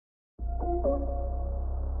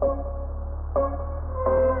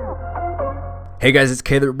Hey guys, it's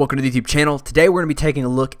Kaylor. Welcome to the YouTube channel. Today we're going to be taking a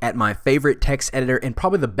look at my favorite text editor and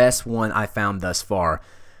probably the best one I found thus far.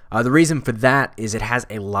 The reason for that is it has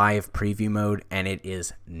a live preview mode and it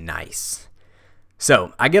is nice.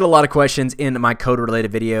 So I get a lot of questions in my code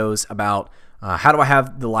related videos about how do I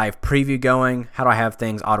have the live preview going? How do I have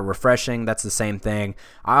things auto refreshing? That's the same thing.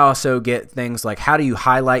 I also get things like how do you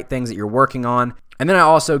highlight things that you're working on? And then I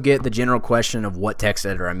also get the general question of what text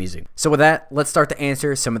editor I'm using. So with that, let's start to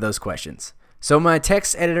answer some of those questions. So my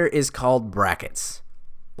text editor is called Brackets.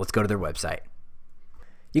 Let's go to their website.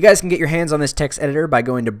 You guys can get your hands on this text editor by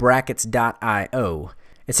going to brackets.io.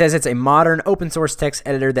 It says it's a modern open source text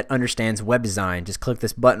editor that understands web design. Just click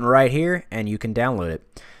this button right here and you can download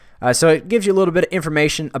it. So it gives you a little bit of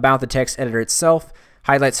information about the text editor itself,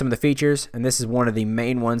 highlights some of the features, and this is one of the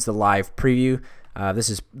main ones, the live preview.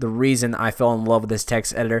 This is the reason I fell in love with this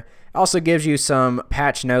text editor. It also gives you some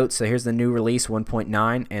patch notes. So here's the new release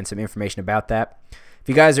 1.9 and some information about that. If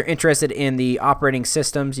you guys are interested in the operating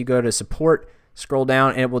systems, you go to support, scroll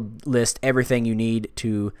down, and it will list everything you need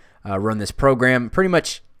to run this program. Pretty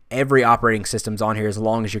much every operating system's on here as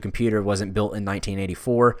long as your computer wasn't built in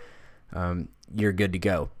 1984. You're good to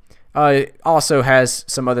go. It also has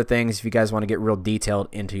some other things if you guys want to get real detailed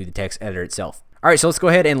into the text editor itself. All right, so let's go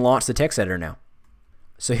ahead and launch the text editor now.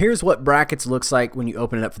 So here's what Brackets looks like when you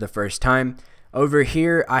open it up for the first time. Over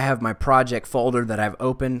here, I have my project folder that I've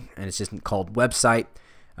opened, and it's just called Website.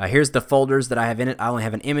 Here's the folders that I have in it. I only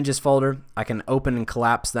have an images folder. I can open and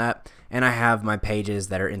collapse that, and I have my pages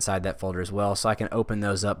that are inside that folder as well. So I can open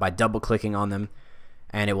those up by double-clicking on them,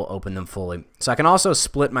 and it will open them fully. So I can also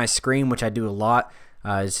split my screen, which I do a lot.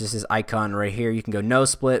 It's just this icon right here. You can go no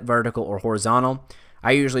split, vertical, or horizontal.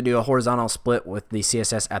 I usually do a horizontal split with the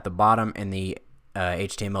CSS at the bottom and the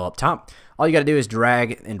HTML up top. All you got to do is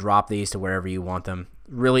drag and drop these to wherever you want them.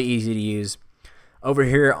 Really easy to use. Over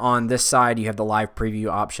here on this side, you have the live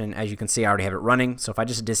preview option. As you can see, I already have it running. So if I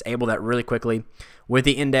just disable that really quickly with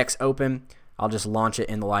the index open, I'll just launch it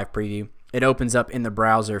in the live preview. It opens up in the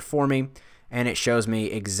browser for me, and it shows me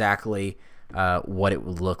exactly what it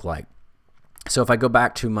would look like. So if I go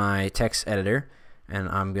back to my text editor, and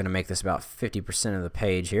I'm going to make this about 50% of the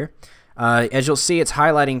page here. As you'll see, it's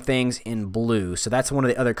highlighting things in blue. So that's one of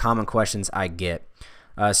the other common questions I get.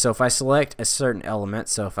 So if I select a certain element,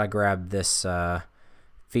 so if I grab this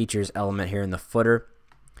features element here in the footer,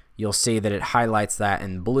 you'll see that it highlights that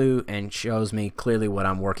in blue and shows me clearly what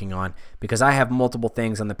I'm working on because I have multiple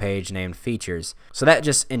things on the page named features. So that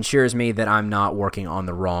just ensures me that I'm not working on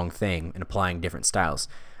the wrong thing and applying different styles.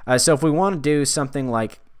 So if we want to do something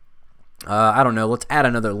like I don't know, let's add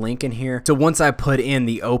another link in here. So once I put in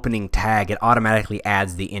the opening tag, it automatically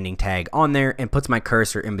adds the ending tag on there and puts my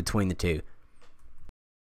cursor in between the two.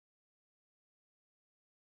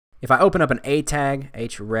 If I open up an A tag,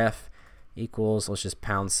 href equals, let's just #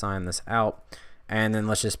 this out, and then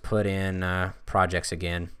let's just put in projects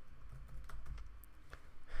again.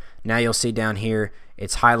 Now you'll see down here,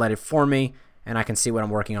 it's highlighted for me, and I can see what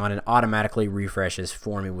I'm working on and automatically refreshes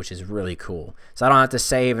for me, which is really cool. So I don't have to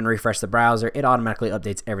save and refresh the browser. It automatically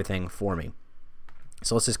updates everything for me.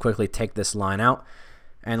 So let's just quickly take this line out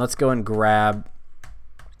and let's go and grab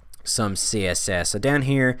some CSS. So down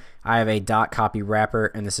here I have a .copy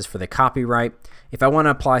wrapper, and this is for the copyright. If I want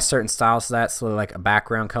to apply certain styles to that, so like a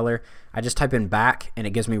background color, I just type in back and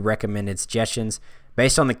it gives me recommended suggestions.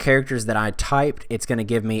 Based on the characters that I typed, it's going to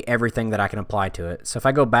give me everything that I can apply to it. So if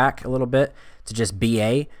I go back a little bit to just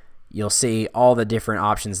BA, you'll see all the different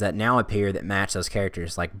options that now appear that match those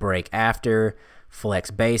characters, like break after, flex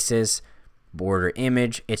basis, border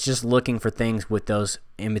image. It's just looking for things with those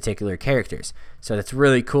in particular characters. So that's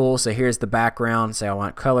really cool. So here's the background. Say I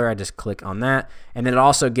want color, I just click on that. And then it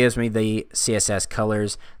also gives me the CSS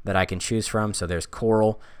colors that I can choose from. So there's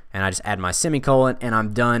coral, and I just add my semicolon and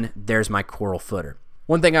I'm done. There's my coral footer.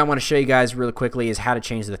 One thing I want to show you guys really quickly is how to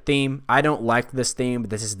change the theme. I don't like this theme, but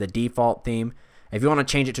this is the default theme. If you want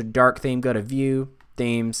to change it to dark theme, go to View,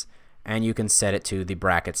 Themes, and you can set it to the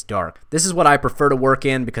Brackets dark. This is what I prefer to work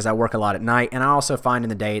in because I work a lot at night, and I also find in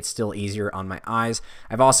the day it's still easier on my eyes.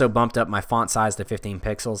 I've also bumped up my font size to 15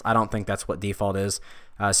 pixels. I don't think that's what default is.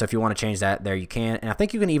 So if you want to change that, there you can. And I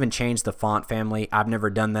think you can even change the font family. I've never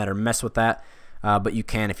done that or mess with that, but you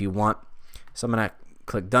can if you want. So I'm going to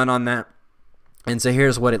click Done on that. And so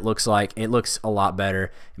here's what it looks like. It looks a lot better,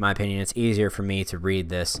 in my opinion. It's easier for me to read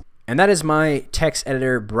this. And that is my text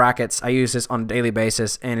editor, Brackets. I use this on a daily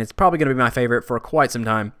basis, and it's probably going to be my favorite for quite some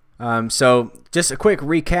time. So just a quick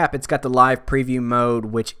recap. It's got the live preview mode,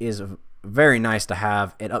 which is very nice to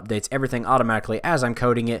have. It updates everything automatically as I'm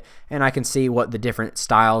coding it, and I can see what the different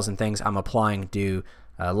styles and things I'm applying do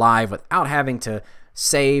live without having to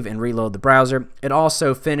save and reload the browser. It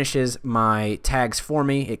also finishes my tags for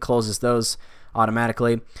me. It closes those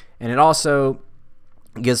automatically, and it also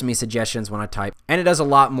gives me suggestions when I type, and it does a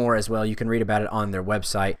lot more as well. You can read about it on their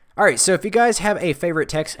website. Alright, so if you guys have a favorite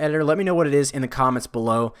text editor, let me know what it is in the comments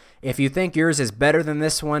below. If you think yours is better than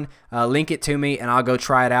this one, link it to me and I'll go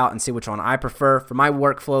try it out and see which one I prefer. For my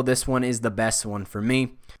workflow, this one is the best one for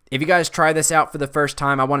me. If you guys try this out for the first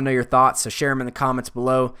time, I want to know your thoughts, so share them in the comments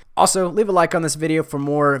below. Also, leave a like on this video for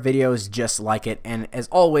more videos just like it, and as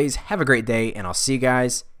always, have a great day, and I'll see you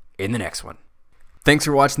guys in the next one. Thanks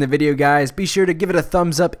for watching the video, guys. Be sure to give it a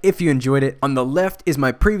thumbs up if you enjoyed it. On the left is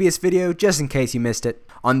my previous video, just in case you missed it.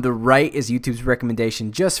 On the right is YouTube's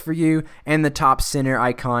recommendation just for you, and the top center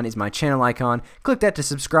icon is my channel icon. Click that to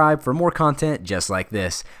subscribe for more content just like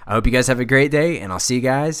this. I hope you guys have a great day, and I'll see you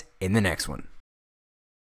guys in the next one.